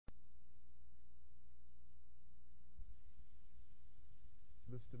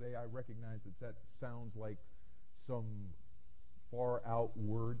today. I recognize that sounds like some far out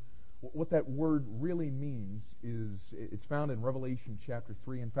word. What that word really means is, it's found in Revelation chapter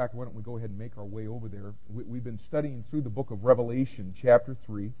 3. In fact, why don't we go ahead and make our way over there. We've been studying through the book of Revelation chapter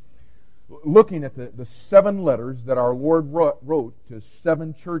 3, looking at the 7 letters that our Lord wrote to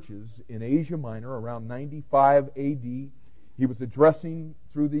 7 churches in Asia Minor around 95 A.D. He was addressing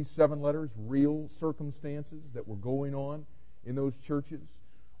through these 7 letters real circumstances that were going on in those churches.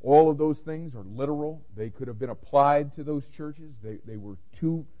 All of those things are literal. They could have been applied to those churches. They were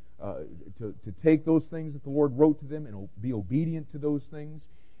to take those things that the Lord wrote to them and be obedient to those things.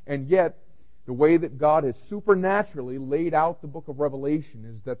 And yet, the way that God has supernaturally laid out the book of Revelation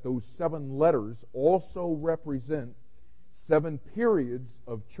is that those 7 letters also represent 7 periods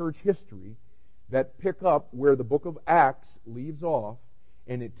of church history that pick up where the book of Acts leaves off,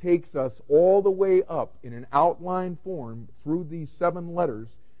 and it takes us all the way up in an outline form through these 7 letters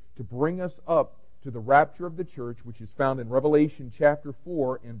to bring us up to the rapture of the church, which is found in Revelation chapter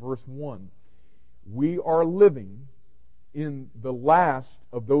 4 and verse 1. We are living in the last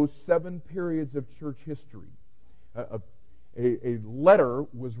of those 7 periods of church history. A letter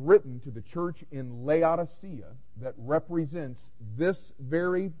was written to the church in Laodicea that represents this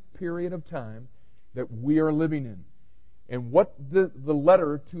very period of time that we are living in. And what the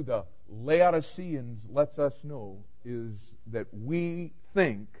letter to the Laodiceans lets us know is that we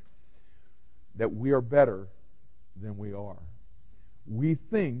think that we are better than we are. We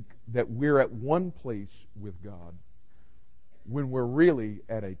think that we're at one place with God when we're really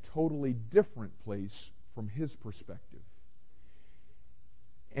at a totally different place from His perspective.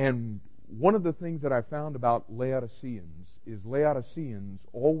 And one of the things that I found about Laodiceans is Laodiceans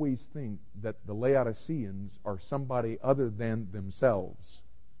always think that the Laodiceans are somebody other than themselves.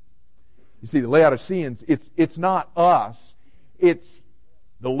 You see, the Laodiceans, it's not us, it's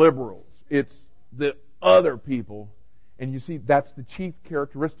the liberals, it's the other people. And you see, that's the chief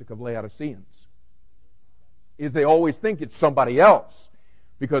characteristic of Laodiceans, is they always think it's somebody else.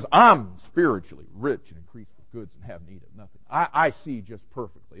 Because I'm spiritually rich and increased with goods and have need of nothing. I see just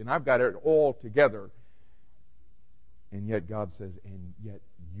perfectly, and I've got it all together. And yet God says, and yet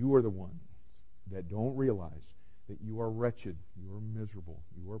you are the ones that don't realize that you are wretched, you are miserable,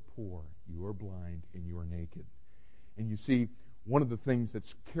 you are poor, you are blind, and you are naked. And you see, one of the things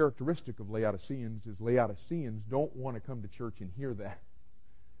that's characteristic of Laodiceans is Laodiceans don't want to come to church and hear that.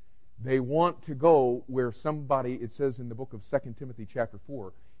 They want to go where somebody, it says in the book of 2 Timothy chapter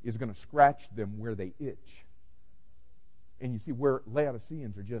 4, is going to scratch them where they itch. And you see, where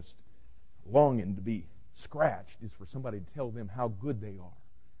Laodiceans are just longing to be scratched is for somebody to tell them how good they are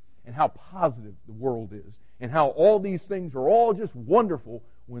and how positive the world is and how all these things are all just wonderful,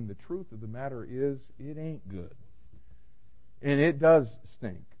 when the truth of the matter is it ain't good. And it does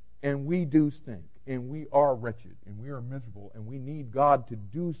stink. And we do stink. And we are wretched. And we are miserable. And we need God to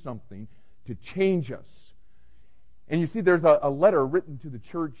do something to change us. And you see, there's a letter written to the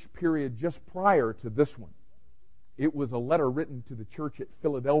church period just prior to this one. It was a letter written to the church at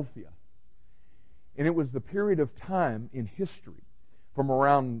Philadelphia. And it was the period of time in history from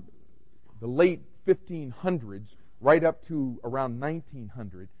around the late 1500s right up to around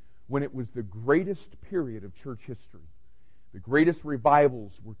 1900 when it was the greatest period of church history. The greatest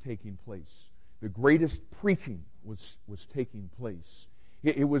revivals were taking place. The greatest preaching was taking place.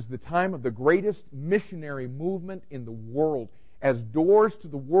 It was the time of the greatest missionary movement in the world, as doors to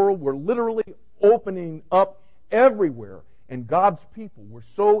the world were literally opening up everywhere. And God's people were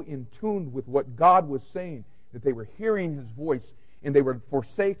so in tune with what God was saying that they were hearing His voice, and they were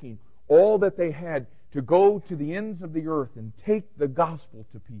forsaking all that they had to go to the ends of the earth and take the gospel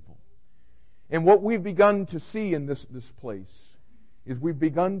to people. And what we've begun to see in this place is we've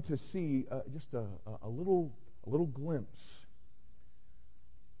begun to see just a little glimpse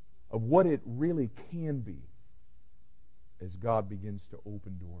of what it really can be as God begins to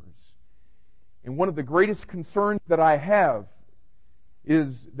open doors. And one of the greatest concerns that I have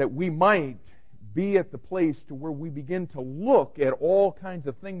is that we might be at the place to where we begin to look at all kinds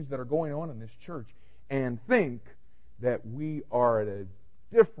of things that are going on in this church and think that we are at a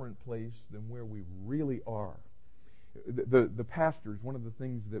different place than where we really are. The pastors, one of the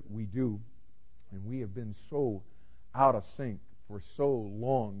things that we do, and we have been so out of sync for so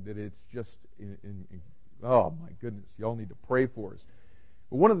long that it's just, oh my goodness, y'all need to pray for us.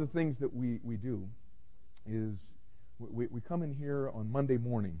 But one of the things that we do is we come in here on Monday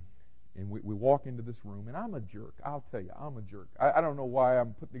morning, and we walk into this room, and I'm a jerk. I'll tell you, I'm a jerk. I don't know why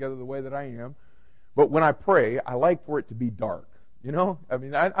I'm put together the way that I am, but when I pray, I like for it to be dark. You know, I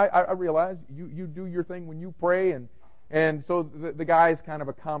mean, I realize you do your thing when you pray, and And so the guys kind of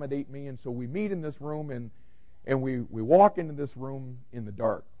accommodate me, and so we meet in this room, and we walk into this room in the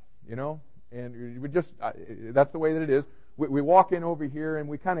dark, and we just, that's the way that it is. We walk in over here, and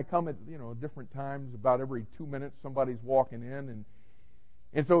we kind of come at, different times. About every 2 minutes, somebody's walking in,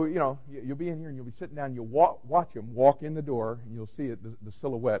 and so, you'll be in here, and you'll be sitting down, you'll watch them walk in the door, and you'll see it, the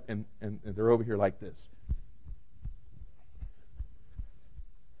silhouette, and they're over here like this.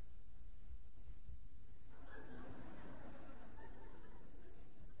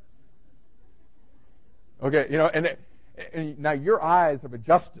 Okay, and now your eyes have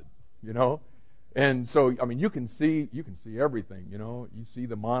adjusted, and so you can see everything, You see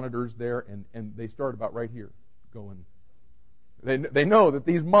the monitors there, and they start about right here, going. They know that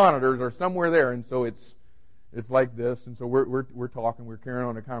these monitors are somewhere there, and so it's like this, and so we're talking, we're carrying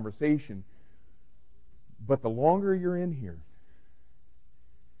on a conversation. But the longer you're in here,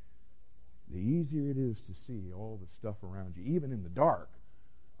 the easier it is to see all the stuff around you, even in the dark.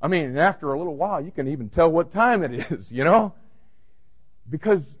 After a little while, you can even tell what time it is,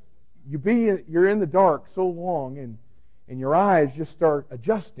 because you're in the dark so long, and your eyes just start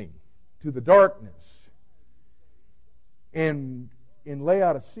adjusting to the darkness. And in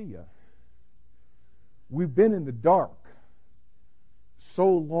Laodicea, we've been in the dark so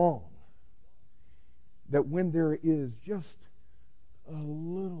long that when there is just a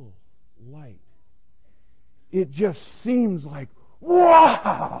little light, it just seems like,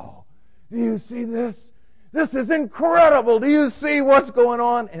 wow! Do you see this? This is incredible! Do you see what's going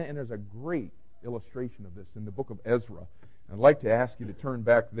on? And there's a great illustration of this in the book of Ezra. I'd like to ask you to turn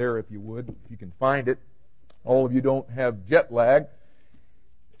back there if you would, if you can find it. All of you don't have jet lag.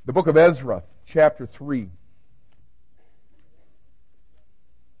 The book of Ezra, chapter 3.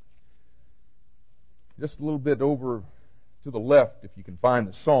 Just a little bit over to the left, if you can find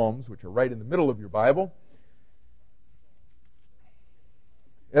the Psalms, which are right in the middle of your Bible.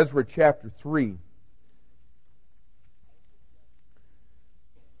 Ezra chapter 3.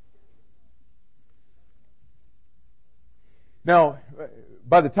 Now,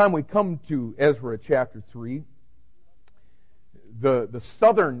 by the time we come to Ezra chapter 3, the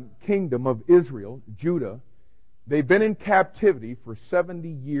southern kingdom of Israel, Judah, they've been in captivity for 70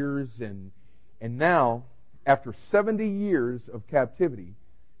 years, and now, after 70 years of captivity,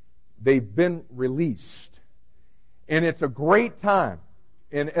 they've been released. And it's a great time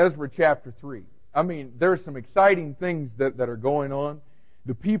in Ezra chapter 3. There are some exciting things that are going on.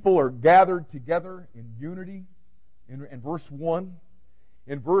 The people are gathered together in unity in verse 1.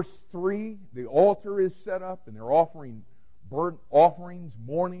 In verse 3, the altar is set up, and they're offering burnt offerings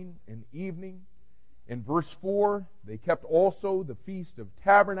morning and evening. In verse 4, they kept also the Feast of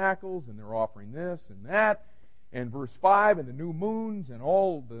Tabernacles, and they're offering this and that. And verse 5, and the new moons and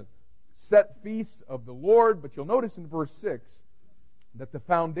all the set feasts of the Lord. But you'll notice in verse 6 that the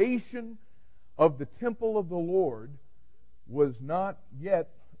foundation of the temple of the Lord was not yet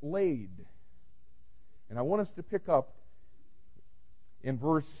laid. And I want us to pick up in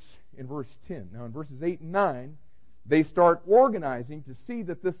verse 10. Now in verses 8 and 9, they start organizing to see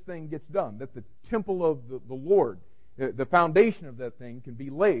that this thing gets done, that the temple of the Lord, the foundation of that thing can be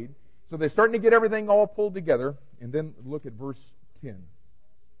laid. So they're starting to get everything all pulled together. And then look at verse 10.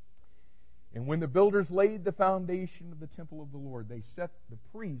 And when the builders laid the foundation of the temple of the Lord, they set the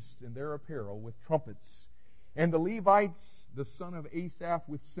priests in their apparel with trumpets, and the Levites, the son of Asaph,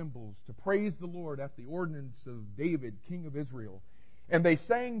 with cymbals, to praise the Lord at the ordinance of David, king of Israel. And they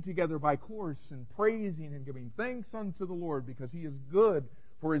sang together by chorus, and praising and giving thanks unto the Lord, because he is good,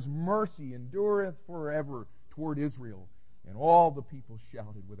 for his mercy endureth forever toward Israel. And all the people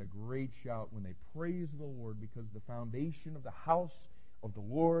shouted with a great shout when they praised the Lord, because the foundation of the house of the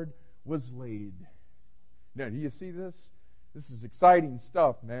Lord was laid. Now, do you see this? This is exciting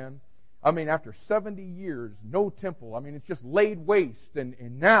stuff, man. After 70 years, no temple. It's just laid waste.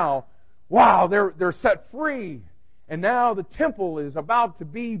 And now, wow, they're set free. And now the temple is about to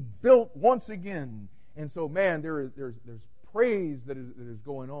be built once again. And so, man, there's praise that is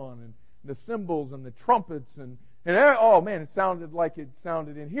going on, and the cymbals and the trumpets and oh man, it sounded like it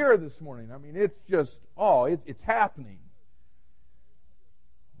sounded in here this morning. It's just it's happening.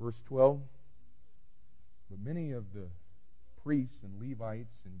 Verse 12. But many of the priests and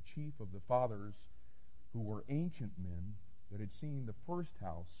Levites and chief of the fathers, who were ancient men that had seen the first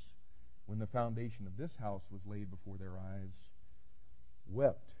house when the foundation of this house was laid before their eyes,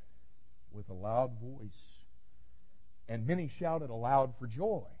 wept with a loud voice, and many shouted aloud for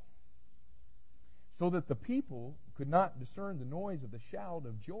joy, so that the people could not discern the noise of the shout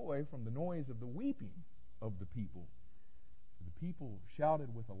of joy from the noise of the weeping of the people. The people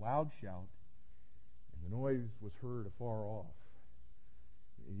shouted with a loud shout, And the noise was heard afar off.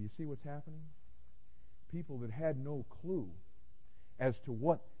 You see what's happening? People that had no clue as to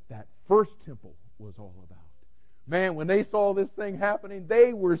what that first temple was all about. Man, when they saw this thing happening,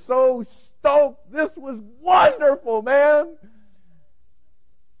 they were so stoked. This was wonderful, man.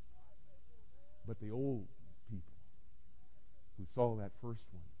 But the old people who saw that first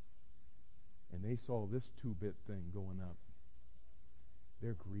one, and they saw this 2-bit thing going up,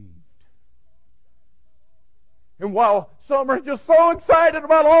 they're grieved. And while some are just so excited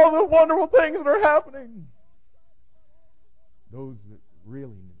about all the wonderful things that are happening, those that really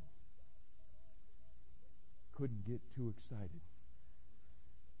knew couldn't get too excited.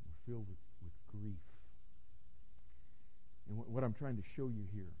 Were filled with grief. And what I'm trying to show you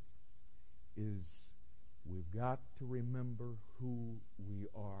here is we've got to remember who we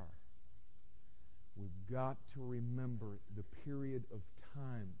are. We've got to remember the period of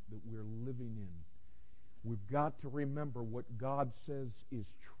time that we're living in. We've got to remember what God says is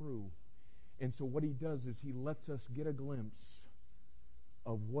true. And so what He does is He lets us get a glimpse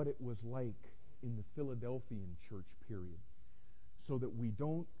of what it was like in the Philadelphian church period, so that we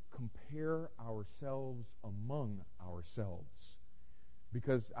don't compare ourselves among ourselves.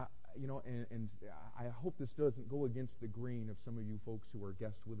 Because, and I hope this doesn't go against the grain of some of you folks who are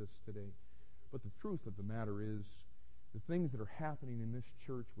guests with us today. But the truth of the matter is, the things that are happening in this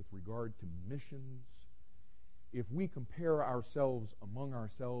church with regard to missions, if we compare ourselves among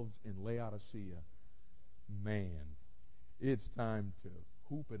ourselves in Laodicea, man, it's time to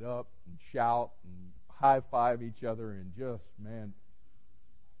hoop it up and shout and high-five each other and just, man,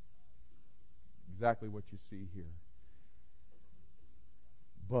 exactly what you see here.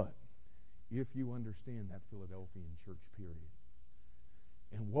 But if you understand that Philadelphian church period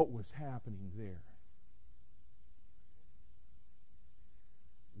and what was happening there,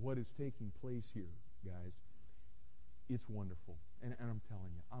 what is taking place here, guys, it's wonderful. And I'm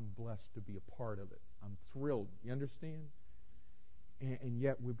telling you, I'm blessed to be a part of it. I'm thrilled. You understand? And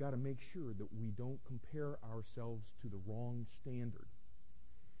yet we've got to make sure that we don't compare ourselves to the wrong standard.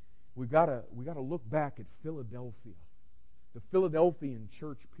 We've got to look back at Philadelphia, the Philadelphian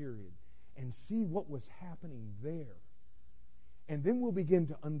church period, and see what was happening there. And then we'll begin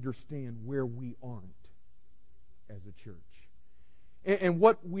to understand where we aren't as a church. And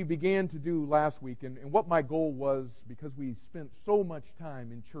what we began to do last week, and what my goal was, because we spent so much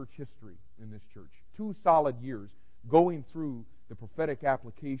time in church history in this church, 2 solid years going through the prophetic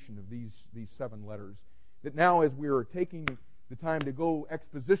application of these 7 letters, that now as we are taking the time to go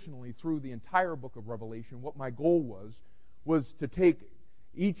expositionally through the entire book of Revelation, what my goal was to take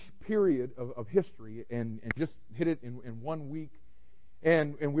each period of history and just hit it in 1 week.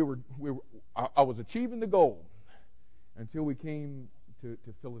 And I was achieving the goal until we came to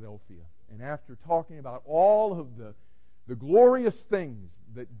Philadelphia. And after talking about all of the glorious things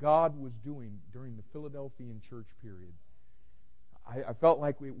that God was doing during the Philadelphian church period, I felt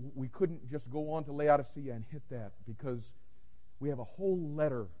like we couldn't just go on to Laodicea and hit that, because we have a whole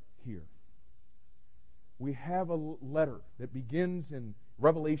letter here. We have a letter that begins in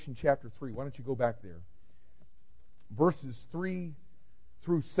Revelation chapter 3. Why don't you go back there? Verses 3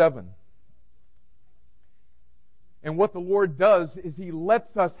 through 7. And what the Lord does is He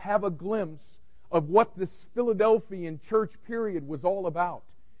lets us have a glimpse of what this Philadelphian church period was all about.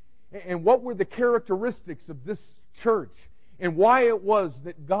 And what were the characteristics of this church. And why it was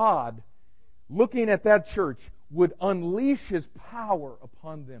that God, looking at that church, would unleash His power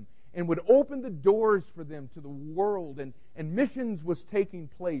upon them and would open the doors for them to the world. And missions was taking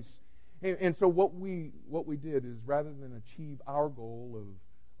place. And so what we did is, rather than achieve our goal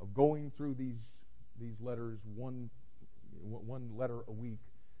of going through these letters, one letter a week,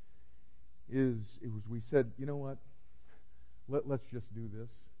 we said, you know what? Let's just do this.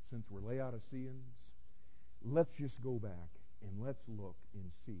 Since we're Laodiceans, let's just go back and let's look and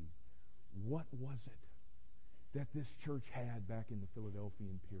see, what was it that this church had back in the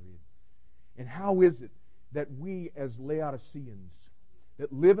Philadelphian period? And how is it that we as Laodiceans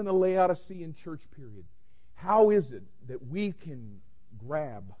that live in the Laodicean church period, how is it that we can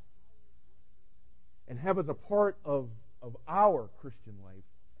grab and have as a part of our Christian life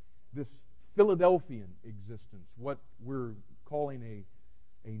this Philadelphian existence, what we're calling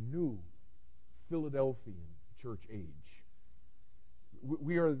a new Philadelphian church age?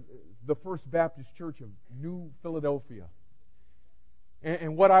 We are the First Baptist Church of New Philadelphia.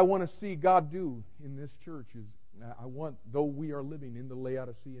 And what I want to see God do in this church is, though we are living in the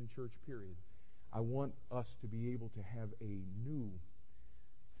Laodicean church period, I want us to be able to have a new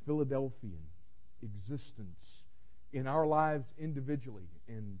Philadelphian existence in our lives individually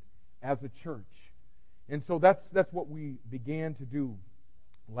and as a church. And so that's what we began to do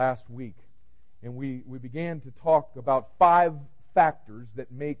last week. And we began to talk about 5 factors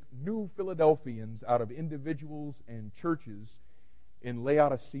that make new Philadelphians out of individuals and churches in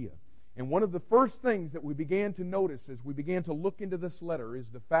Laodicea. And one of the first things that we began to notice as we began to look into this letter is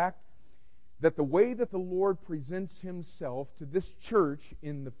the fact that the way that the Lord presents Himself to this church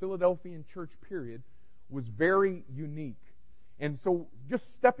in the Philadelphian church period was very unique. And so just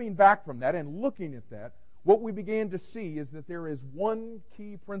stepping back from that and looking at that, what we began to see is that there is one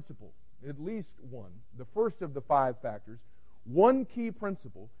key principle, at least one, the first of the 5 factors, one key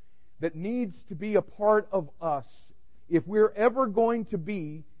principle that needs to be a part of us if we're ever going to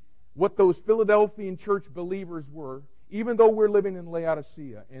be what those Philadelphian church believers were, even though we're living in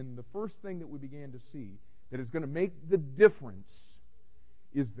Laodicea. And the first thing that we began to see that is going to make the difference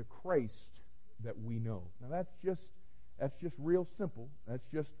is the Christ that we know. Now that's just real simple. That's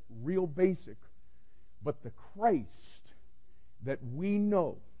just real basic. But the Christ that we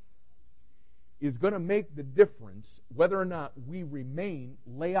know is going to make the difference whether or not we remain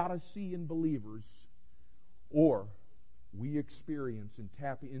Laodicean believers or we experience and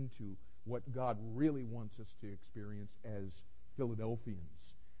tap into what God really wants us to experience as Philadelphians.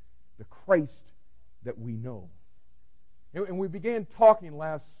 The Christ that we know. And we began talking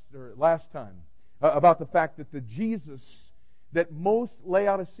last time about the fact that the Jesus that most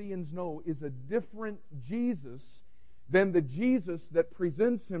Laodiceans know is a different Jesus than the Jesus that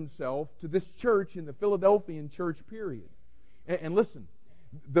presents Himself to this church in the Philadelphian church period. And listen,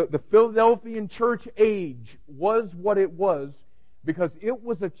 the Philadelphian church age was what it was because it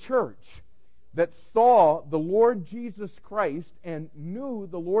was a church that saw the Lord Jesus Christ and knew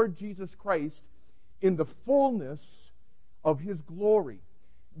the Lord Jesus Christ in the fullness of His glory.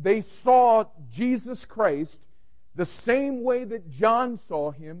 They saw Jesus Christ the same way that John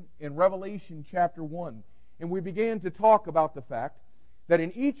saw Him in Revelation chapter 1. And we began to talk about the fact that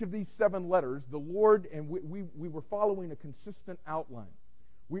in each of these 7 letters, the Lord, and we were following a consistent outline.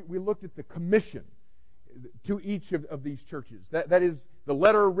 We looked at the commission to each of these churches. That is the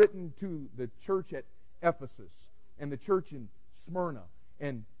letter written to the church at Ephesus and the church in Smyrna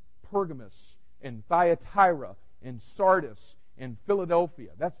and Pergamos and Thyatira and Sardis and Philadelphia.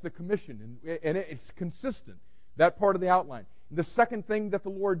 That's the commission, and it's consistent, that part of the outline. The second thing that the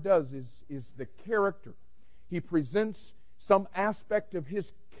Lord does is the character. He presents some aspect of His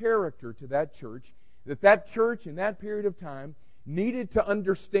character to that church in that period of time needed to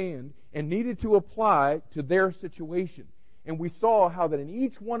understand and needed to apply to their situation. And we saw how that in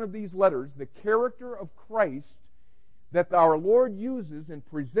each one of these letters, the character of Christ that our Lord uses in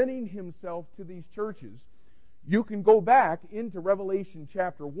presenting Himself to these churches, you can go back into Revelation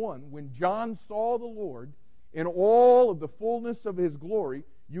chapter 1 when John saw the Lord in all of the fullness of His glory.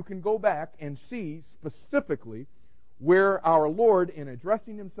 You can go back and see specifically where our Lord, in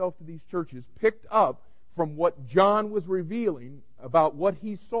addressing Himself to these churches, picked up from what John was revealing about what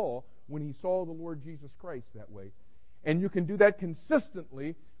he saw when he saw the Lord Jesus Christ that way. And you can do that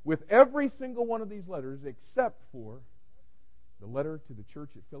consistently with every single one of these letters except for the letter to the church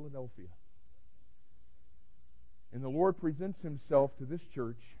at Philadelphia. And the Lord presents Himself to this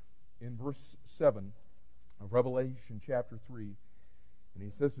church in verse 7 of Revelation chapter 3. And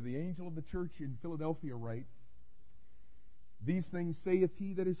He says, "To the angel of the church in Philadelphia write, These things saith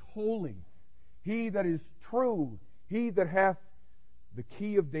He that is holy, He that is true, He that hath the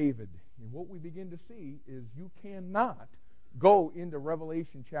key of David." And what we begin to see is you cannot go into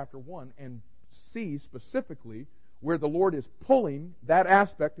Revelation chapter 1 and see specifically where the Lord is pulling that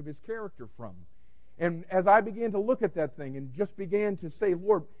aspect of His character from. And as I began to look at that thing and just began to say,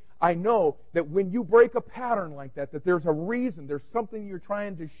 Lord, I know that when you break a pattern like that there's a reason, there's something you're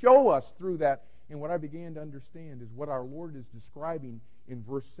trying to show us through that. And what I began to understand is what our Lord is describing in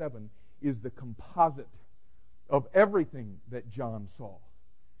verse 7 is the composite of everything that John saw.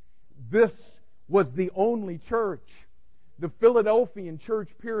 This was the only church. The Philadelphian church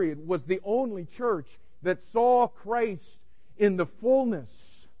period was the only church that saw Christ in the fullness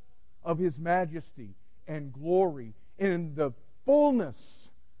of His majesty and glory, in the fullness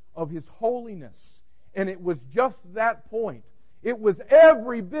of His holiness. And it was just that point. It was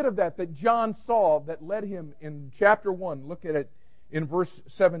every bit of that John saw that led him in chapter 1. Look at it in verse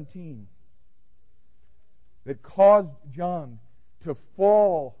 17. That caused John to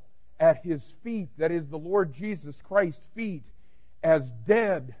fall at His feet, that is the Lord Jesus Christ's feet, as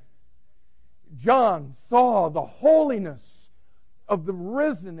dead. John saw the holiness of the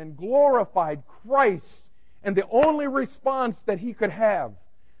risen and glorified Christ, and the only response that he could have,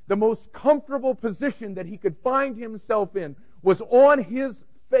 the most comfortable position that he could find himself in, was on his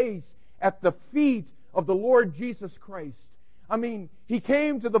face at the feet of the Lord Jesus Christ. I mean, he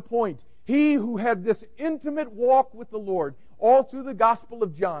came to the point, he who had this intimate walk with the Lord, all through the Gospel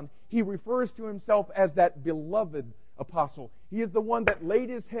of John, he refers to himself as that beloved apostle. He is the one that laid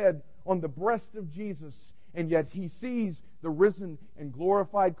his head on the breast of Jesus, and yet he sees the risen and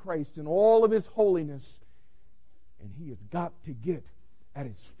glorified Christ in all of his holiness, and he has got to get at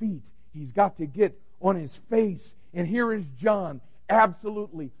his feet. He's got to get on his face. And here is John,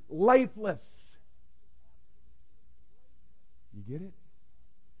 absolutely lifeless. You get it?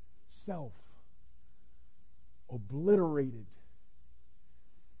 Self. Obliterated.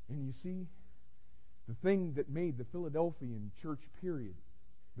 And you see, the thing that made the Philadelphian church period,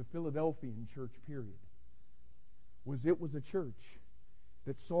 was it was a church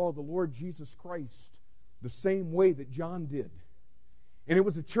that saw the Lord Jesus Christ the same way that John did. And it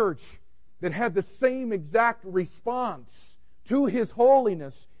was a church that had the same exact response to His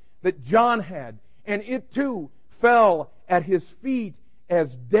holiness that John had. And it too fell at His feet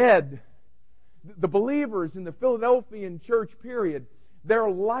as dead. The believers in the Philadelphian church period, their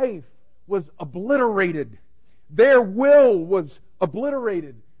life was obliterated. Their will was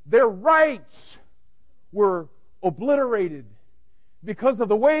obliterated. Their rights were obliterated because of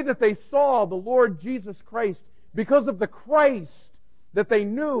the way that they saw the Lord Jesus Christ, because of the Christ that they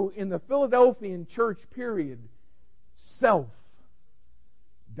knew in the Philadelphian church period. Self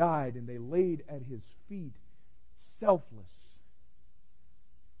died, and they laid at His feet selfless.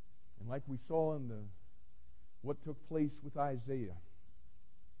 And like we saw in what took place with Isaiah,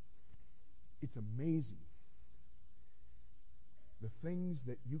 it's amazing the things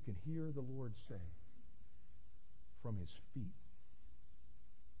that you can hear the Lord say from His feet.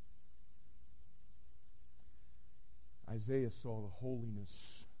 Isaiah saw the holiness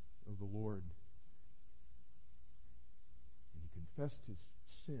of the Lord, and he confessed his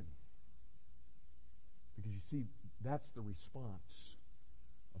sin. Because you see, that's the response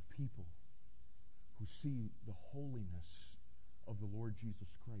of people who see the holiness of the Lord Jesus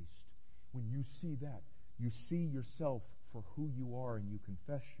Christ. When you see that, you see yourself for who you are, and you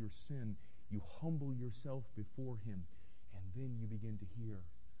confess your sin, you humble yourself before Him, and then you begin to hear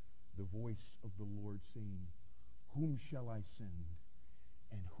the voice of the Lord saying, "Whom shall I send?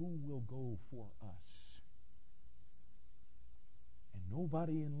 And who will go for us?" And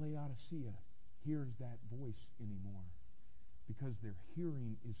nobody in Laodicea hears that voice anymore, because their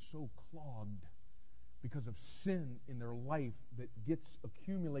hearing is so clogged because of sin in their life that gets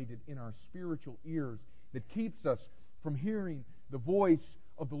accumulated in our spiritual ears, that keeps us from hearing the voice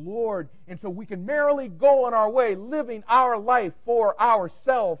of the Lord. And so we can merrily go on our way, living our life for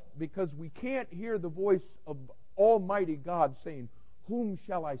ourselves, because we can't hear the voice of Almighty God saying, "Whom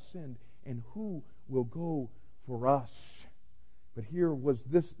shall I send, and who will go for us?" But here was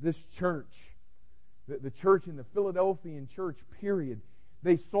this church, the church in the Philadelphian church period.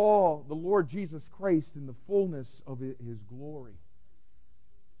 They saw the Lord Jesus Christ in the fullness of His glory.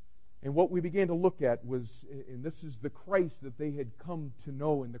 And what we began to look at was, and this is the Christ that they had come to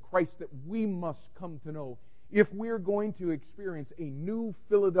know, and the Christ that we must come to know if we're going to experience a new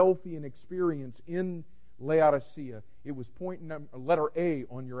Philadelphian experience in Laodicea. It was letter A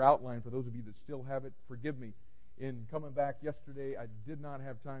on your outline. For those of you that still have it, forgive me. In coming back yesterday, I did not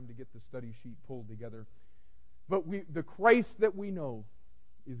have time to get the study sheet pulled together. But the Christ that we know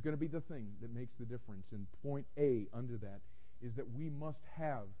is going to be the thing that makes the difference. And point A under that is that we must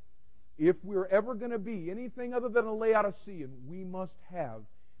have, if we're ever going to be anything other than a Laodicean, we must have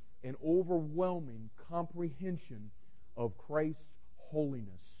an overwhelming comprehension of Christ's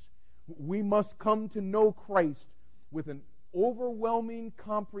holiness. We must come to know Christ with an overwhelming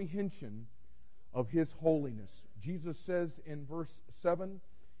comprehension of His holiness. Jesus says in verse 7,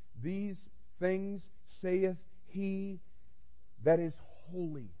 "These things saith He that is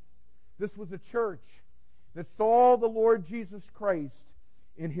holy." This was a church that saw the Lord Jesus Christ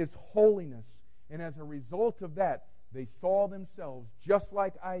in His holiness, and as a result of that, they saw themselves just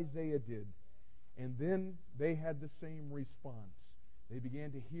like Isaiah did, and then they had the same response. They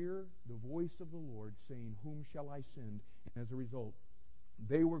began to hear the voice of the Lord saying, "Whom shall I send?" And as a result,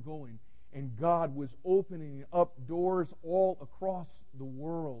 they were going, and God was opening up doors all across the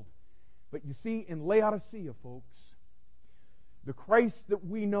world. But you see, in Laodicea, folks, the Christ that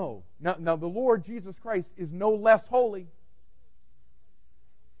we know, now the Lord Jesus Christ is no less holy.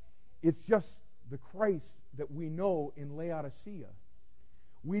 It's just the Christ that we know in Laodicea.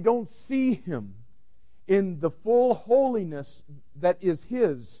 We don't see Him in the full holiness that is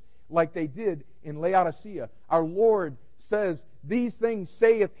His like they did in Laodicea. Our Lord says, "These things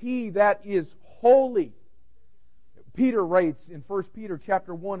saith He that is holy." Peter writes in 1 Peter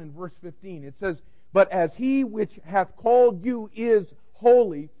chapter 1 and verse 15, it says, But as He which hath called you is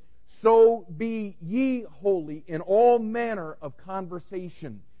holy, so be ye holy in all manner of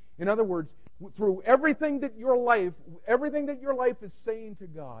conversation. In other words, through everything that your life is saying to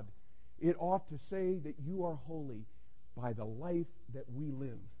God, it ought to say that you are holy by the life that we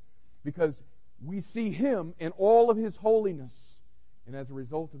live. Because we see Him in all of His holiness. And as a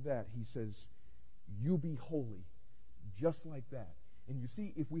result of that, He says, you be holy, just like that. And you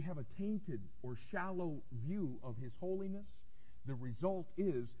see, if we have a tainted or shallow view of His holiness, the result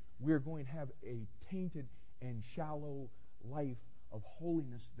is we're going to have a tainted and shallow life of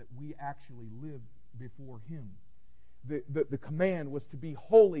holiness that we actually live before Him. The command was to be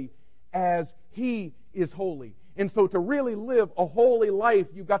holy as He is holy. And so to really live a holy life,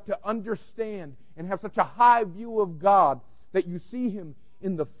 you've got to understand and have such a high view of God that you see Him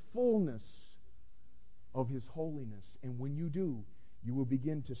in the fullness of His holiness. And when you do, you will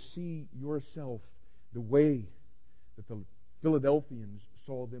begin to see yourself the way that the Philadelphians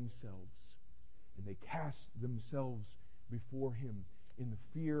saw themselves. And they cast themselves before Him in the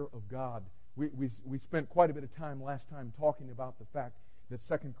fear of God. We spent quite a bit of time last time talking about the fact that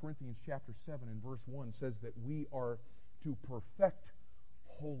 2 Corinthians chapter 7 and verse 1 says that we are to perfect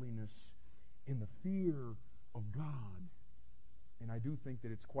holiness in the fear of God. And I do think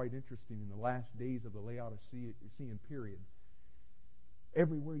that it's quite interesting in the last days of the Laodicean period.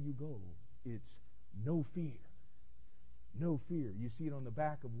 Everywhere you go, it's no fear. No fear. You see it on the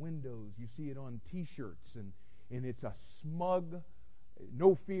back of windows. You see it on T-shirts. And it's a smug,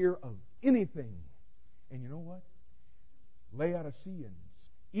 no fear of anything. And you know what? Laodiceans,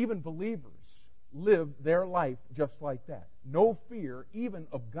 even believers, live their life just like that. No fear even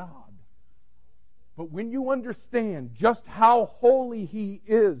of God. But when you understand just how holy He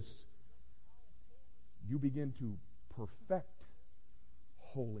is, you begin to perfect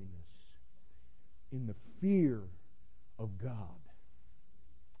holiness in the fear of God.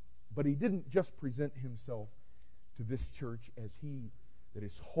 But He didn't just present Himself to this church as He that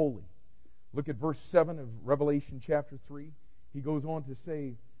is holy. Look at verse 7 of Revelation chapter 3. He goes on to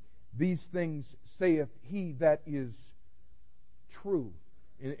say, these things saith He that is true.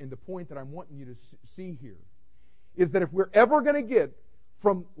 And the point that I'm wanting you to see here is that if we're ever going to get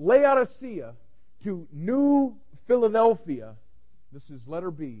from Laodicea to New Philadelphia, this is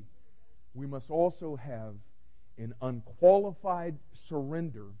letter B, we must also have an unqualified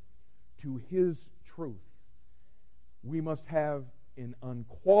surrender to His truth. We must have an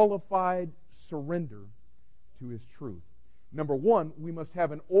unqualified surrender to His truth. Number one, we must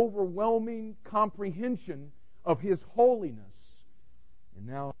have an overwhelming comprehension of His holiness. And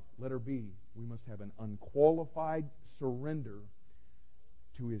now, letter B, we must have an unqualified surrender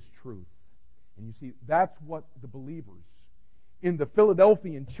to His truth. And you see, that's what the believers in the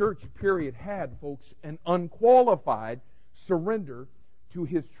Philadelphian church period had, folks, an unqualified surrender to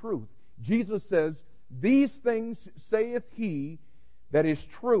His truth. Jesus says, these things saith He that is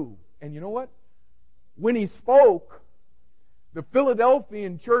true. And you know what? When He spoke, the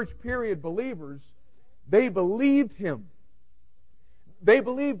Philadelphian church period believers, they believed Him. They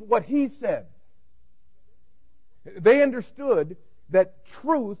believed what He said. They understood that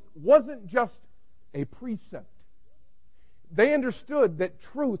truth wasn't just a precept. They understood that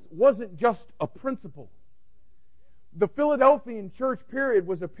truth wasn't just a principle. The Philadelphian church period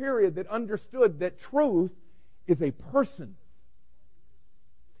was a period that understood that truth is a person.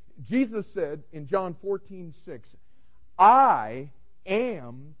 Jesus said in John 14:6, I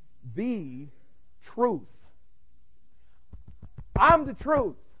am the truth. I'm the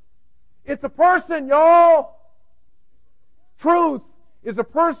truth. It's a person, y'all. Truth is a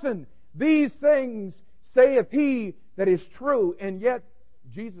person. These things saith He that is true. And yet,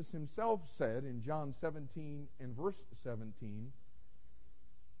 Jesus Himself said in John 17 and verse 17,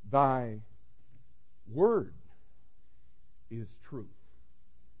 Thy word is truth.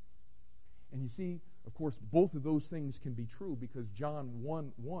 And you see, of course, both of those things can be true because John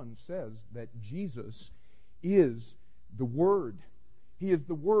 1:1 says that Jesus is the Word. He is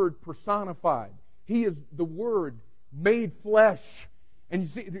the Word personified. He is the Word made flesh. And you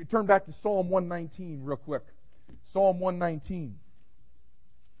see, turn back to Psalm 119 real quick. Psalm 119.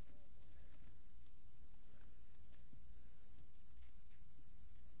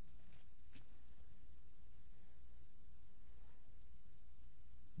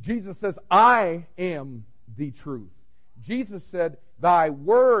 Jesus says, I am the truth. Jesus said, Thy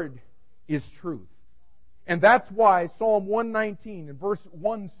word is truth. And that's why Psalm 119 and verse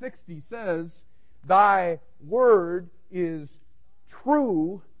 160 says, Thy word is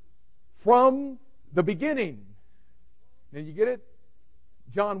true from the beginning. Now you get it?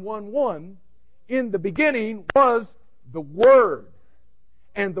 John 1:1, In the beginning was the Word,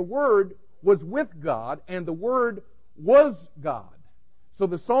 and the Word was with God, and the Word was God. So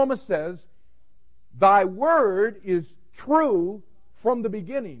the psalmist says, Thy Word is true from the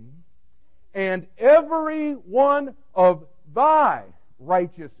beginning, and every one of Thy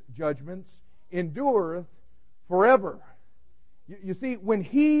righteous judgments endureth forever. You see, when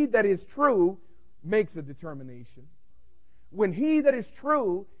He that is true makes a determination, when He that is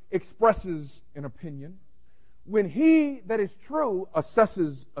true expresses an opinion, when He that is true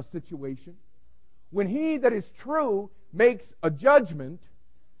assesses a situation, when He that is true makes a judgment,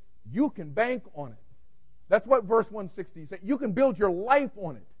 you can bank on it. That's what verse 160 says. You can build your life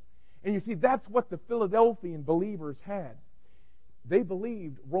on it. And you see, that's what the Philadelphian believers had. They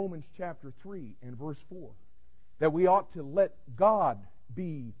believed Romans chapter 3 and verse 4, that we ought to let God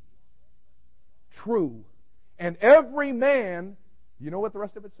be true. And every man, you know what the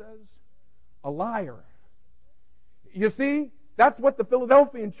rest of it says? A liar. You see, that's what the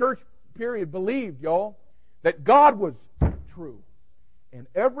Philadelphian church period believed, y'all. That God was true. And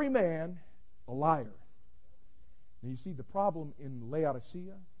every man a liar. And you see, the problem in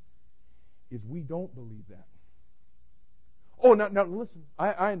Laodicea is we don't believe that. Oh, now listen,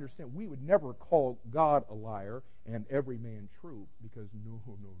 I understand. We would never call God a liar and every man true, because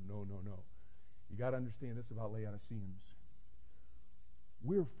no. You got to understand this about Laodiceans.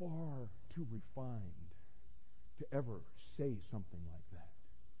 We're far too refined to ever say something like that.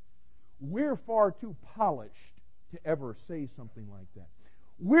 We're far too polished to ever say something like that.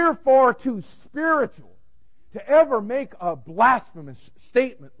 We're far too spiritual to ever make a blasphemous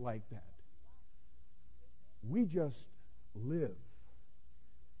statement like that. We just live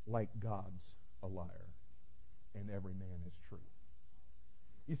like God's a liar and every man is true.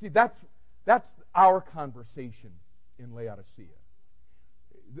 You see, that's our conversation in Laodicea.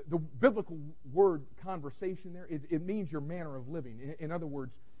 The biblical word conversation there, it means your manner of living. In other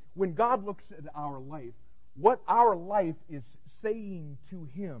words, when God looks at our life, what our life is saying to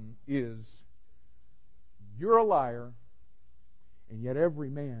Him is, you're a liar, and yet every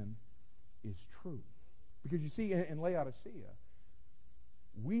man is true. Because you see, in Laodicea,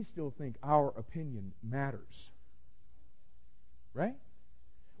 we still think our opinion matters. Right?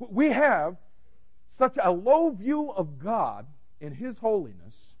 We have such a low view of God and His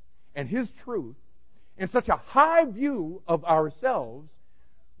holiness and His truth, and such a high view of ourselves,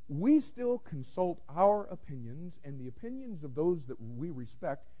 we still consult our opinions and the opinions of those that we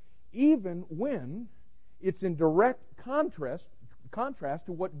respect, even when it's in direct contrast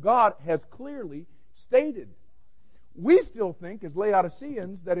to what God has clearly stated. We still think, as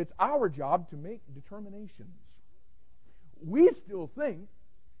Laodiceans, that it's our job to make determinations. We still think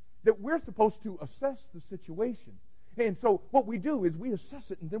that we're supposed to assess the situation. And so what we do is we assess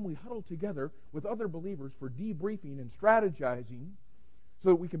it, and then we huddle together with other believers for debriefing and strategizing so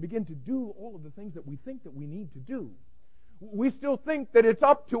that we can begin to do all of the things that we think that we need to do. We still think that it's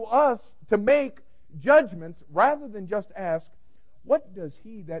up to us to make judgments rather than just ask, what does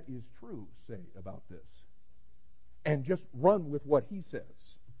He that is true say about this? And just run with what He says.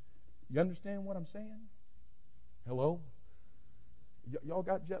 You understand what I'm saying? Hello? Y'all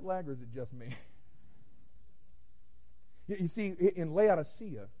got jet lag, or is it just me? You see, in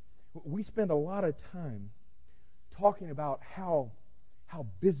Laodicea, we spend a lot of time talking about how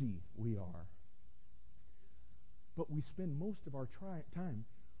busy we are. But we spend most of our time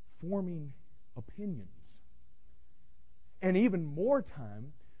forming opinions. And even more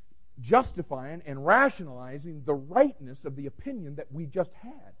time justifying and rationalizing the rightness of the opinion that we just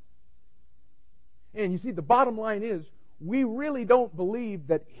had. And you see, the bottom line is, we really don't believe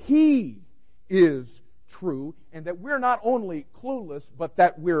that He is true, and that we're not only clueless, but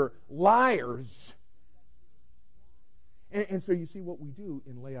that we're liars. And so you see, what we do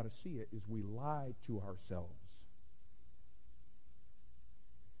in Laodicea is we lie to ourselves.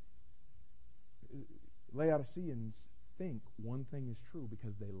 Laodiceans think one thing is true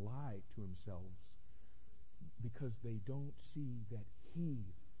because they lie to themselves, because they don't see that He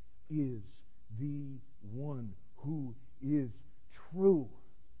is the one who is true.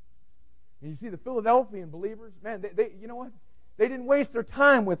 And you see, the Philadelphian believers, man, they you know what? They didn't waste their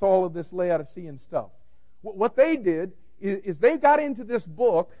time with all of this Laodicean stuff. What they did is they got into this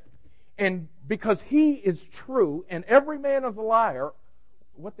book, and because He is true and every man is a liar,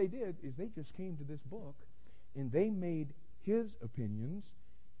 what they did is they just came to this book and they made His opinions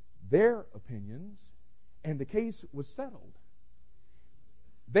their opinions, and the case was settled.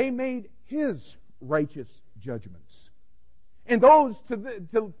 They made His righteous judgments. And those,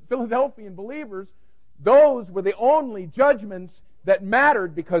 to Philadelphian believers, those were the only judgments that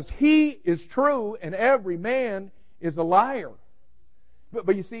mattered because he is true and every man is a liar.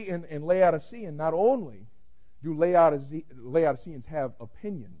 But you see, in Laodicean, not only do Laodiceans have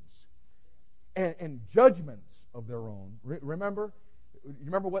opinions and judgments of their own. Remember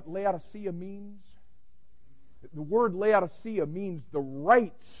what Laodicea means? The word Laodicea means the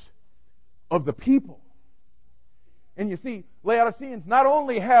rights of the people. And you see, Laodiceans not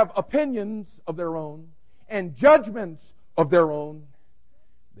only have opinions of their own and judgments of their own,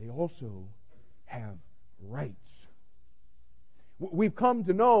 they also have rights. We've come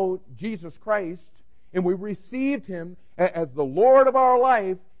to know Jesus Christ, and we received Him as the Lord of our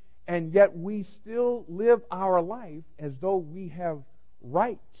life, and yet we still live our life as though we have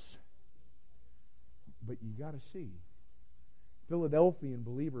rights. But you got to see, Philadelphian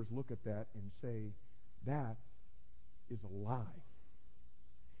believers look at that and say, that is a lie.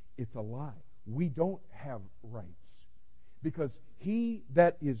 It's a lie. We don't have rights. Because he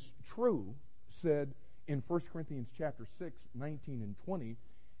that is true said in 1 Corinthians chapter 6, 19 and 20,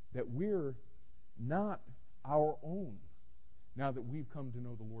 that we're not our own now that we've come to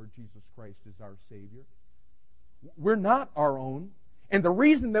know the Lord Jesus Christ as our Savior. We're not our own. And the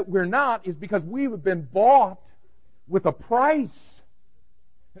reason that we're not is because we have been bought with a price.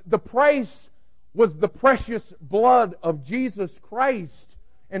 The price was the precious blood of Jesus Christ.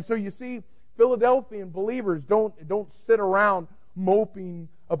 And so you see, Philadelphian believers don't sit around moping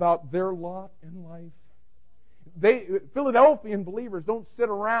about their lot in life. Philadelphian believers don't sit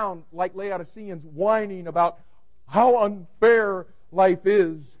around like Laodiceans whining about how unfair life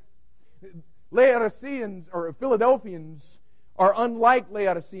is. Laodiceans or Philadelphians are unlike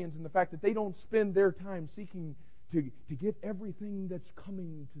Laodiceans in the fact that they don't spend their time seeking to get everything that's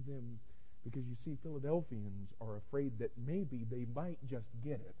coming to them. Because you see, Philadelphians are afraid that maybe they might just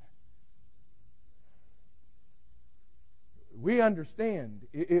get it. We understand,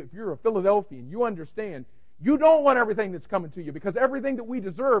 if you're a Philadelphian, you understand, you don't want everything that's coming to you because everything that we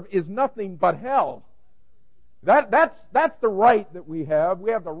deserve is nothing but hell. That's the right that we have.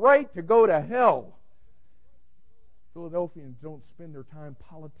 We have the right to go to hell. Philadelphians don't spend their time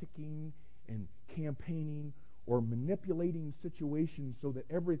politicking and campaigning or manipulating situations so that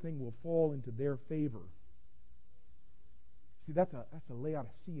everything will fall into their favor. See, that's a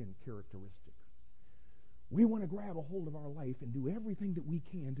Laodicean characteristic. We want to grab a hold of our life and do everything that we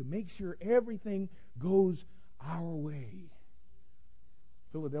can to make sure everything goes our way.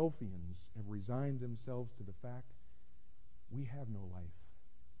 Philadelphians have resigned themselves to the fact we have no life.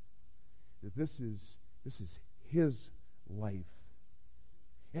 That this is His life.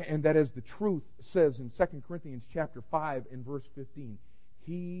 And that, as the truth says in 2 Corinthians chapter 5 and verse 15,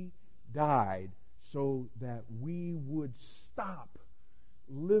 He died so that we would stop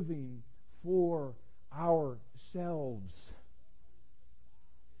living for ourselves.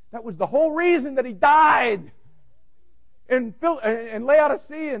 That was the whole reason that He died. And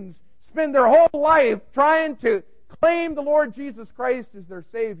Laodiceans spend their whole life trying to claim the Lord Jesus Christ as their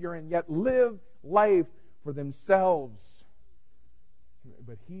Savior and yet live life for themselves.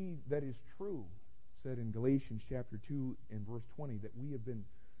 But he that is true said in Galatians chapter 2 and verse 20 that we have been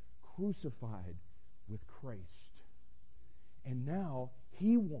crucified with Christ. And now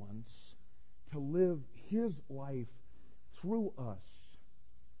He wants to live His life through us.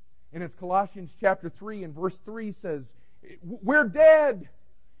 And as Colossians chapter 3 and verse 3 says, we're dead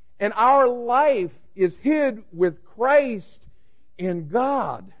and our life is hid with Christ in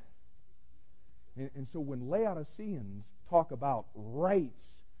God. And so when Laodiceans talk about rights,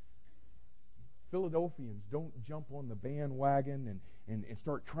 Philadelphians don't jump on the bandwagon and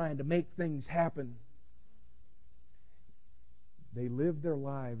start trying to make things happen. They live their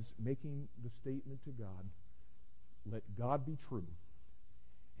lives making the statement to God, let God be true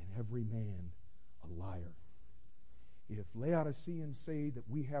and every man a liar. If Laodiceans say that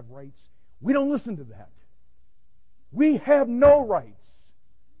we have rights, we don't listen to that. We have no rights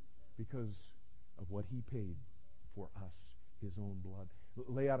because of what He paid for us, His own blood.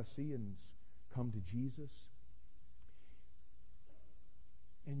 Laodiceans come to Jesus.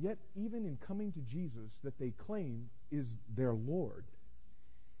 And yet, even in coming to Jesus, that they claim is their Lord,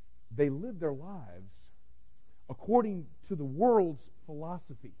 they live their lives according to the world's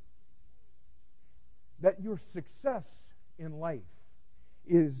philosophy. That your success in life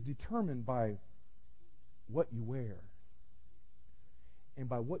is determined by what you wear, and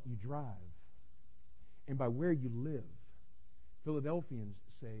by what you drive, and by where you live. Philadelphians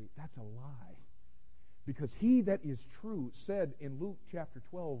say that's a lie. Because He that is true said in Luke chapter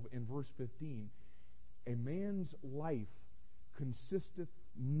 12 and verse 15, a man's life consisteth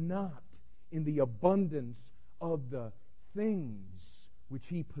not in the abundance of the things which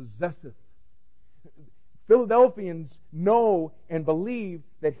he possesseth. Philadelphians know and believe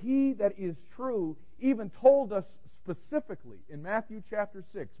that he that is true even told us specifically in Matthew chapter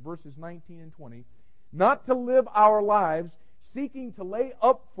 6, verses 19 and 20, not to live our lives seeking to lay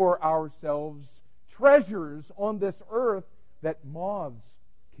up for ourselves treasures on this earth that moths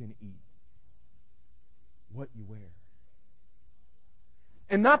can eat, what you wear.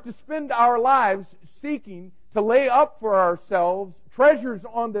 And not to spend our lives seeking to lay up for ourselves treasures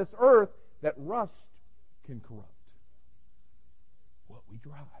on this earth that rust can corrupt, what we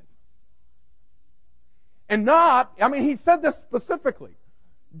drive. And not, he said this specifically,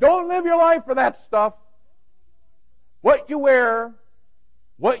 don't live your life for that stuff. What you wear,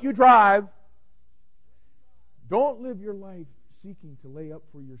 what you drive. Don't live your life seeking to lay up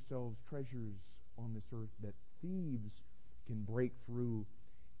for yourselves treasures on this earth that thieves can break through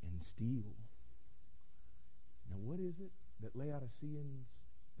and steal. Now, what is it that Laodiceans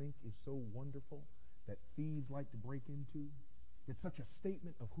think is so wonderful that thieves like to break into? It's such a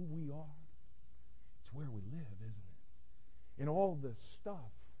statement of who we are. It's where we live, isn't it? And all the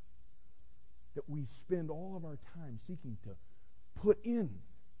stuff that we spend all of our time seeking to put in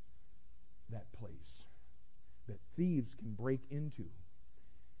that place that thieves can break into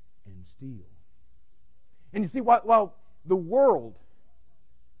and steal. And you see, while the world,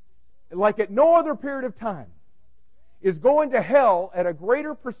 like at no other period of time, is going to hell at a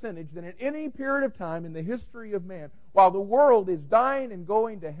greater percentage than at any period of time in the history of man, while the world is dying and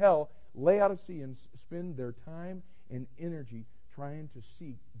going to hell, Laodiceans spend their time and energy trying to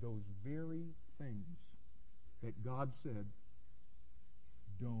seek those very things that God said,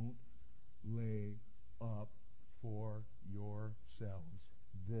 don't lay up for yourselves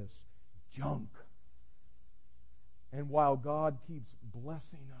this junk. And while God keeps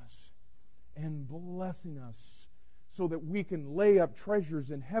blessing us and blessing us so that we can lay up treasures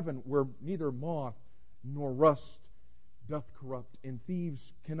in heaven where neither moth nor rust doth corrupt and thieves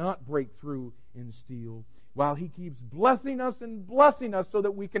cannot break through and steal, while He keeps blessing us and blessing us so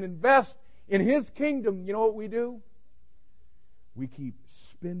that we can invest in His kingdom, you know what we do? We keep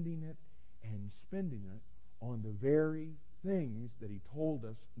spending it and spending it on the very things that He told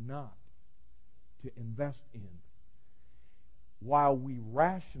us not to invest in, while we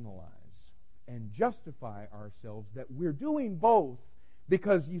rationalize and justify ourselves that we're doing both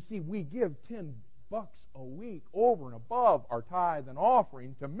because, you see, we give $10 a week over and above our tithe and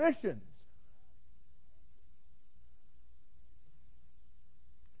offering to missions.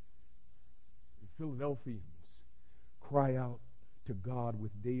 The Philadelphians cry out to God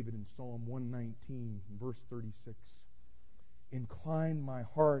with David in Psalm 119, verse 36. Incline my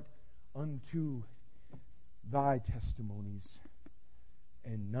heart unto thy testimonies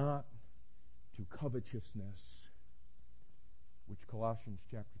and not to covetousness, which Colossians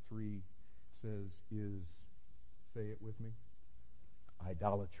chapter 3 says is, say it with me,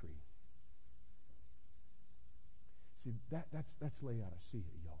 idolatry. See, that's Laodicea,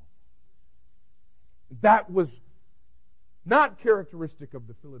 y'all. That was not characteristic of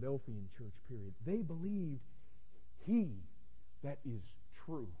the Philadelphian church period. They believed He that is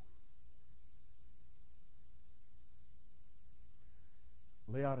true.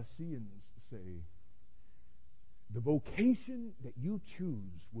 Laodiceans say, the vocation that you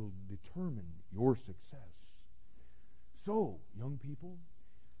choose will determine your success. So, young people,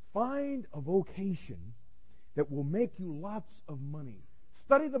 find a vocation that will make you lots of money.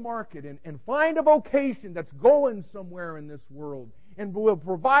 Study the market and find a vocation that's going somewhere in this world and will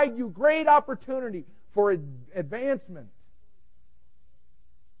provide you great opportunity for advancement.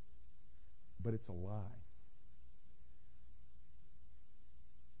 But it's a lie.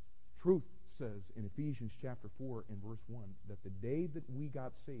 Truth says in Ephesians chapter 4 and verse 1 that the day that we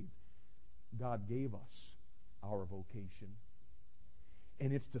got saved, God gave us our vocation.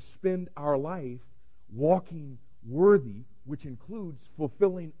 And it's to spend our life walking worthy, which includes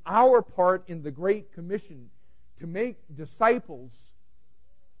fulfilling our part in the Great Commission to make disciples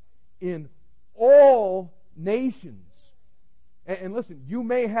in all nations. And listen, you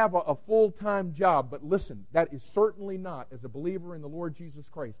may have a full-time job, but listen, that is certainly not, as a believer in the Lord Jesus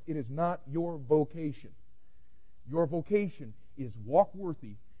Christ, it is not your vocation. Your vocation is walk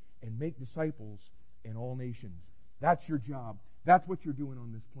worthy and make disciples in all nations. That's your job. That's what you're doing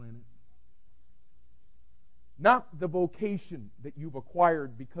on this planet. Not the vocation that you've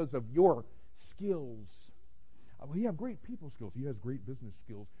acquired because of your skills. Well, you have great people skills. He has great business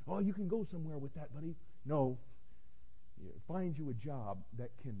skills. Oh, you can go somewhere with that, buddy. No. Find you a job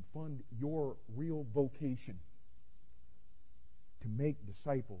that can fund your real vocation to make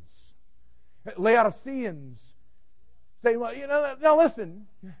disciples. Laodiceans Say, well, now listen,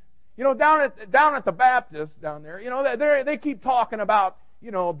 down at the Baptist down there, they keep talking about,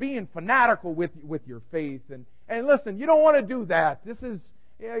 being fanatical with your faith, and listen, you don't want to do that. This is,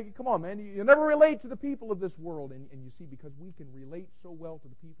 come on, man, you never relate to the people of this world, and you see, because we can relate so well to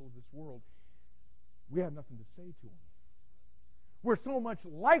the people of this world, we have nothing to say to them. We're so much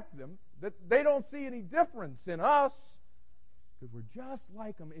like them that they don't see any difference in us, because we're just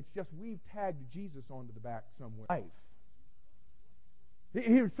like them. It's just we've tagged Jesus onto the back somewhere. Life.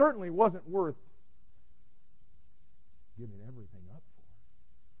 He certainly wasn't worth giving everything up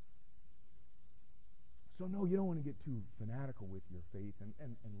for. So no, you don't want to get too fanatical with your faith.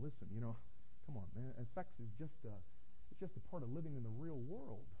 And listen, come on, man. Sex is just a part of living in the real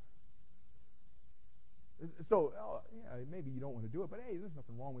world. So maybe you don't want to do it, but hey, there's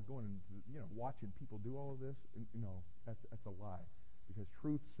nothing wrong with going and watching people do all of this. No, that's a lie, because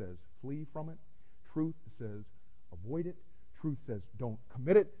truth says flee from it. Truth says avoid it. Truth says don't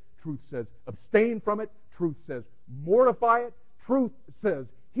commit it. Truth says abstain from it. Truth says mortify it. Truth says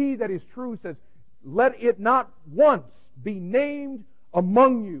he that is true says let it not once be named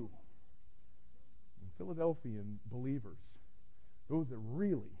among you. And Philadelphian believers, those that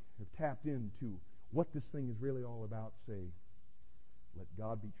really have tapped into what this thing is really all about, say, let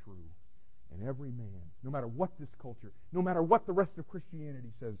God be true, and every man, no matter what this culture, no matter what the rest of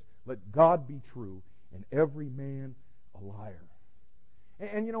Christianity says, let God be true, and every man a liar.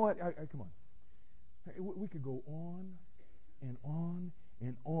 And you know what? Come on. We could go on and on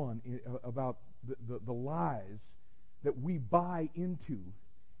and on about the lies that we buy into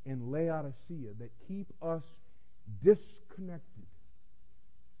in Laodicea that keep us disconnected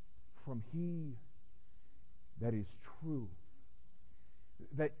from He that is true,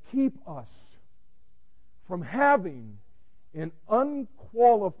 that keep us from having an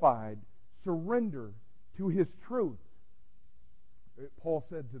unqualified surrender to His truth. Paul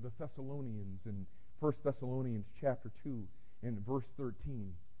said to the Thessalonians in 1 Thessalonians chapter 2 and verse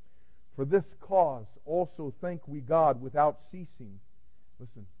 13, for this cause also thank we God without ceasing.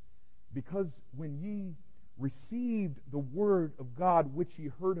 Listen, because when ye received the word of God which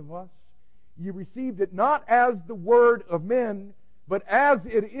ye heard of us, ye received it not as the word of men, but as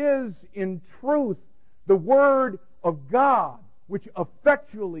it is in truth the word of God, which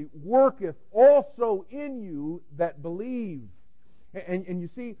effectually worketh also in you that believe. And you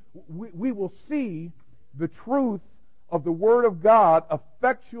see, we will see the truth of the Word of God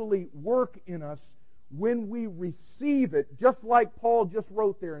effectually work in us when we receive it, just like Paul just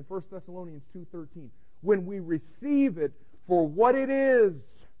wrote there in 1 Thessalonians 2:13. When we receive it for what it is,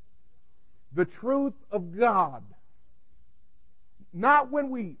 the truth of God. Not when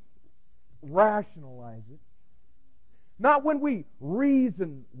we rationalize it, not when we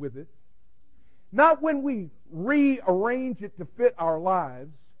reason with it, not when we rearrange it to fit our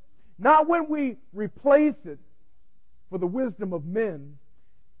lives, not when we replace it for the wisdom of men,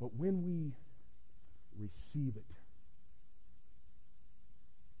 but when we receive it.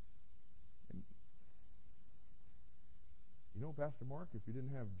 And, Pastor Mark, if you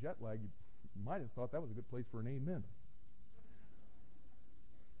didn't have jet lag, you might have thought that was a good place for an amen.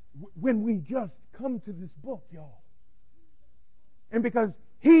 When we just come to this book, y'all, and because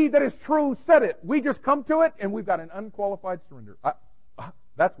He that is true said it, we just come to it and we've got an unqualified surrender.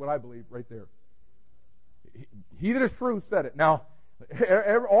 That's what I believe right there. He that is true said it. Now,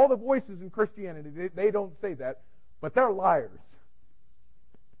 all the voices in Christianity, they don't say that, but they're liars.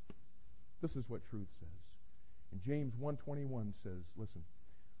 This is what truth says. And James 1:21 says, listen,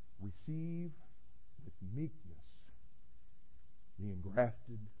 receive with meekness the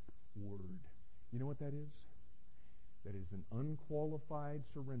engrafted word. You know what that is? That is an unqualified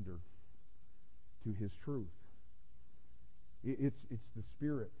surrender to His truth. It's the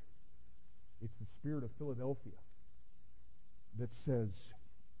Spirit. It's the Spirit of Philadelphia that says,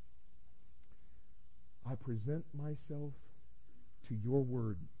 I present myself to your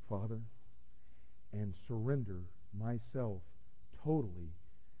word, Father, and surrender myself totally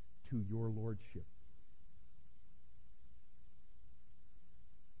to your lordship.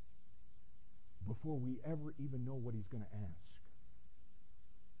 Before we ever even know what He's going to ask.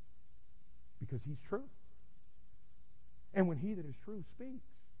 Because He's true. And when He that is true speaks,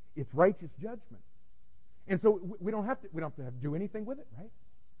 it's righteous judgment. And so we don't have to do anything with it, right?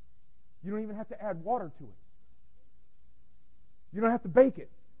 You don't even have to add water to it. You don't have to bake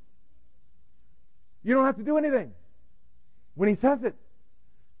it. You don't have to do anything. When He says it,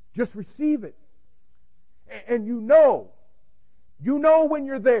 just receive it. And you know when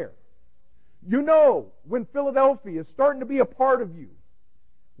you're there. You know when Philadelphia is starting to be a part of you.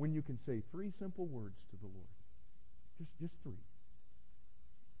 When you can say 3 simple words to the Lord. Just three.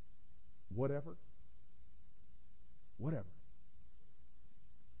 Whatever, wherever,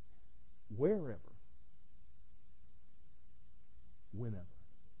 whenever.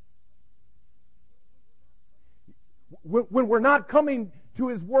 When we're not coming to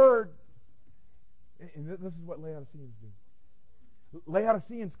His Word, and this is what Laodiceans do.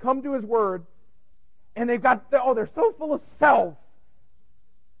 Laodiceans come to His Word, and they've got, they're so full of self.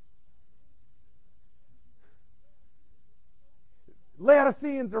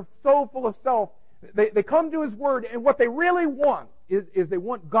 Laodiceans are so full of self. They come to His Word, and what they really want is they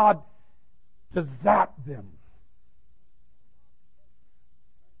want God to zap them.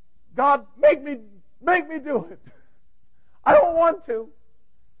 God, make me do it. I don't want to.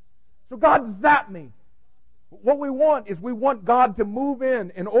 So God, zap me. What we want is we want God to move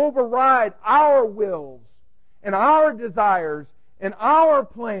in and override our wills and our desires and our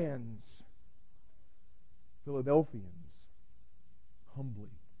plans. Philadelphians humbly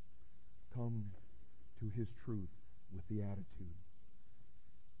come to His truth with the attitude,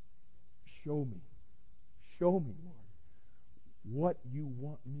 show me, Lord, what you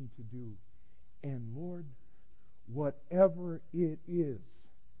want me to do. And Lord, whatever it is,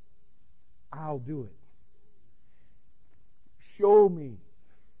 I'll do it. Show me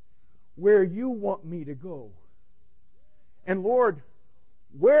where you want me to go. And Lord,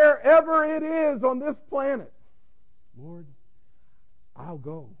 wherever it is on this planet, Lord, I'll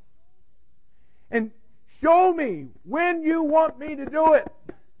go. And show me when you want me to do it.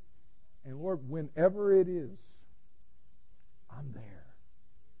 And Lord, whenever it is, I'm there.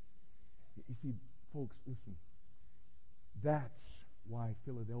 You see, folks, listen. That's why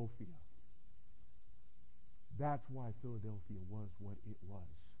Philadelphia was what it was.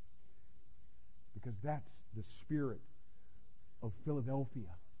 Because that's the spirit of Philadelphia.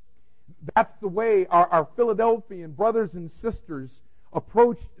 That's the way our Philadelphian brothers and sisters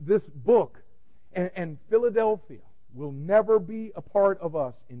approached this book. And Philadelphia will never be a part of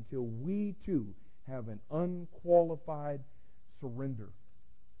us until we too have an unqualified surrender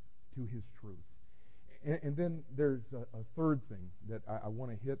to His truth. And then there's a third thing that I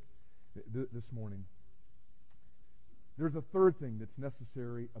want to hit this morning. There's a third thing that's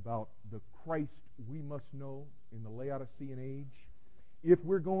necessary about the Christ we must know in the Laodicean age if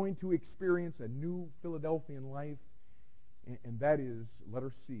we're going to experience a new Philadelphian life, and that is,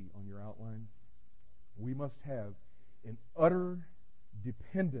 letter C on your outline, we must have an utter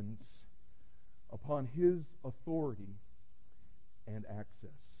dependence upon His authority and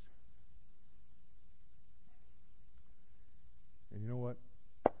access. And you know what?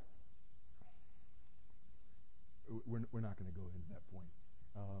 We're not going to go into that point.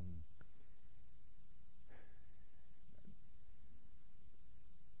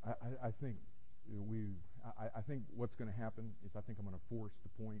 I think what's going to happen is I think I'm going to force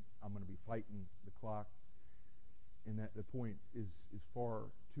the point. I'm going to be fighting the clock, and that the point is far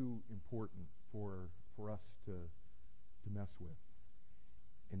too important for us to mess with.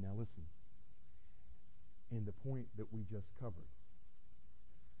 And now listen. And the point that we just covered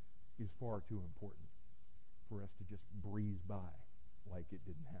is far too important for us to just breeze by like it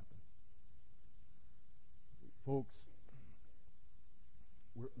didn't happen. Folks,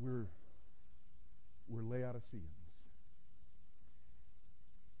 we're Laodiceans,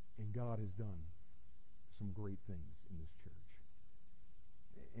 and God has done some great things in this church.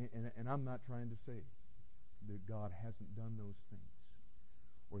 And I'm not trying to say that God hasn't done those things,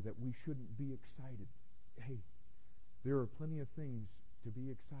 or that we shouldn't be excited. Hey, there are plenty of things to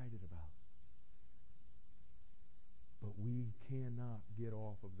be excited about. But we cannot get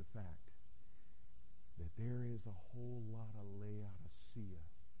off of the fact that there is a whole lot of Laodicea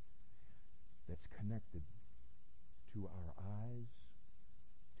that's connected to our eyes,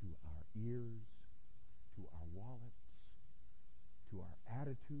 to our ears, to our wallets, to our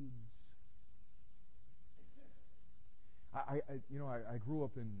attitudes. I grew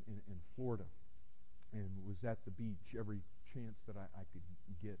up in Florida and was at the beach every chance that I could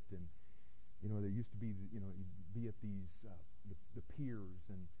get, and there used to be, you'd be at these the piers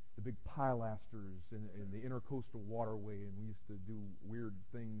and the big pilasters and the intercoastal waterway, and we used to do weird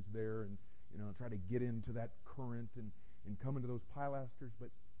things there, and try to get into that current and come into those pilasters. But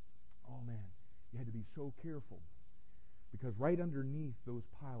oh man, you had to be so careful, because right underneath those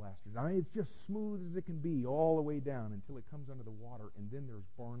pilasters, it's just smooth as it can be all the way down until it comes under the water, and then there's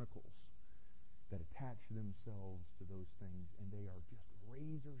barnacles that attach themselves to those things, and they are just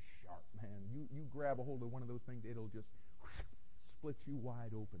razor sharp, man. You grab a hold of one of those things, it'll just split you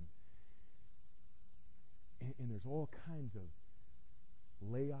wide open. And there's all kinds of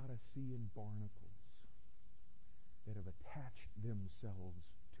Laodicean barnacles that have attached themselves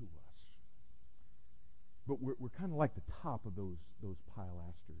to us. But we're kind of like the top of those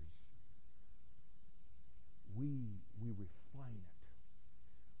pilasters. We refine it.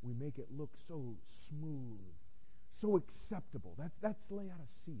 We make it look so smooth, so acceptable. That's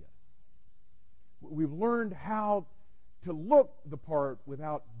Laodicea. We've learned how to look the part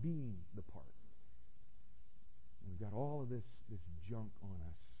without being the part. We've got all of this junk on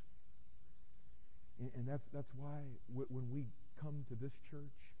us. And that's why when we come to this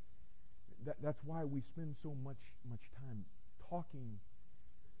church, that's why we spend so much time talking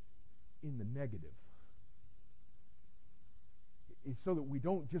in the negative. It's so that we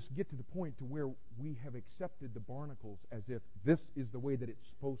don't just get to the point to where we have accepted the barnacles as if this is the way that it's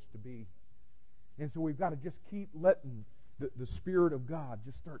supposed to be. And so we've got to just keep letting the Spirit of God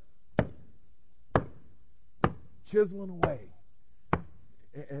just start chiseling away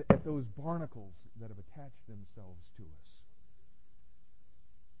at those barnacles that have attached themselves to us.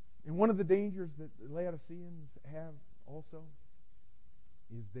 And one of the dangers that the Laodiceans have also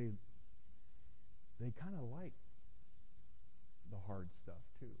is they kind of like the hard stuff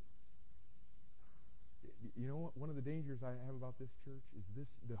too. You know what? One of the dangers I have about this church is this: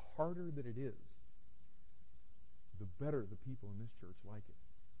 the harder that it is, the better the people in this church like it.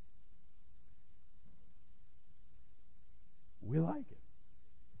 We like it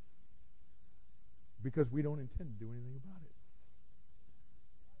because we don't intend to do anything about it.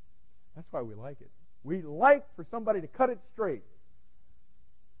 That's why we like it. We like for somebody to cut it straight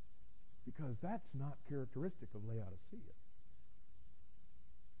because that's not characteristic of Laodicea.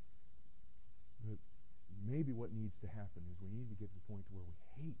 But maybe what needs to happen is we need to get to the point where we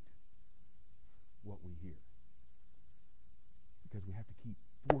hate what we hear, because we have to keep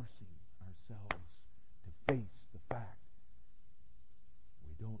forcing ourselves to face the fact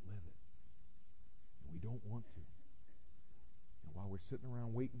we don't live it, and we don't want to. And while we're sitting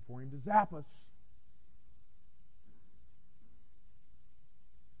around waiting for Him to zap us,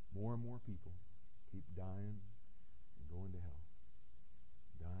 more and more people keep dying and going to hell.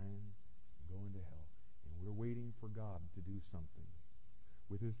 Dying and going to hell. And we're waiting for God to do something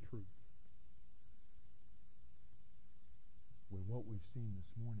with His truth, when what we've seen this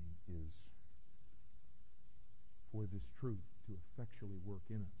morning is for this truth to effectually work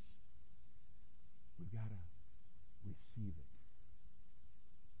in us, we've got to receive it.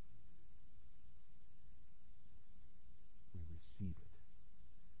 We receive it.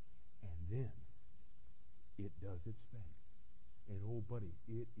 And then it does its thing. And oh, buddy,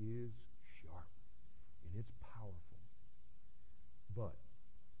 it is sharp. And it's powerful. But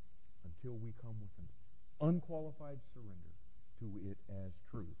until we come with an unqualified surrender to it as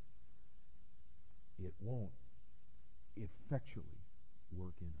truth, it won't effectually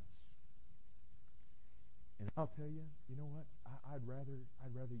work in us. And I'll tell you, you know what? I'm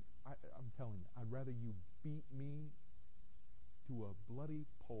telling you, I'd rather you beat me to a bloody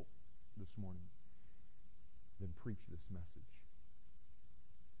pulp this morning than preach this message.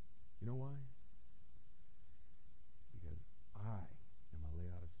 You know why? Because I am a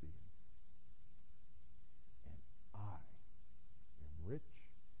Laodicean. And I am rich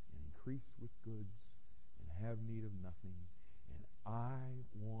and increased with goods and have need of nothing. And I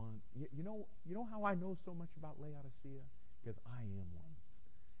want... You know how I know so much about Laodicea? Because I am one.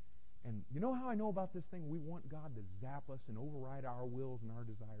 And you know how I know about this thing? We want God to zap us and override our wills and our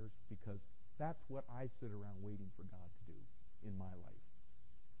desires, because that's what I sit around waiting for God to do in my life.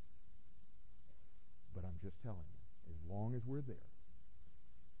 But I'm just telling you, as long as we're there,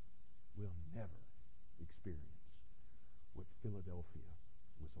 we'll never experience what Philadelphia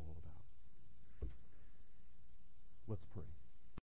was all about. Let's pray.